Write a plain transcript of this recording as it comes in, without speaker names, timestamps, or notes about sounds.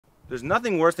There's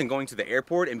nothing worse than going to the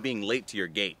airport and being late to your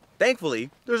gate. Thankfully,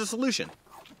 there's a solution.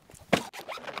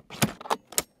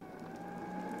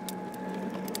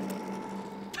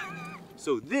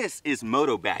 So this is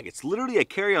Moto Bag. It's literally a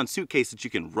carry-on suitcase that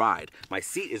you can ride. My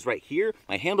seat is right here.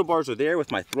 My handlebars are there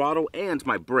with my throttle and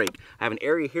my brake. I have an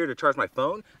area here to charge my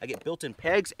phone. I get built-in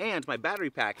pegs, and my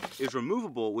battery pack is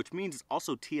removable, which means it's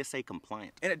also TSA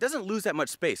compliant. And it doesn't lose that much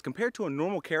space. Compared to a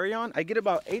normal carry-on, I get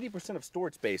about 80% of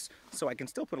storage space, so I can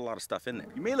still put a lot of stuff in there.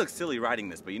 You may look silly riding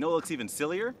this, but you know what looks even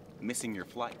sillier? Missing your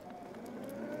flight.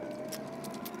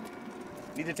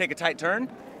 Need to take a tight turn?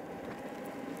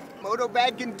 Moto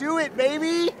Bag can do it,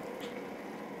 baby!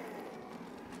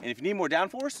 And if you need more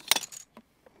downforce,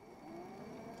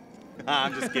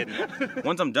 I'm just kidding.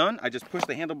 Once I'm done, I just push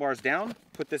the handlebars down,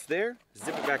 put this there,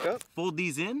 zip it back up, fold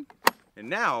these in, and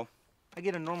now I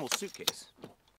get a normal suitcase.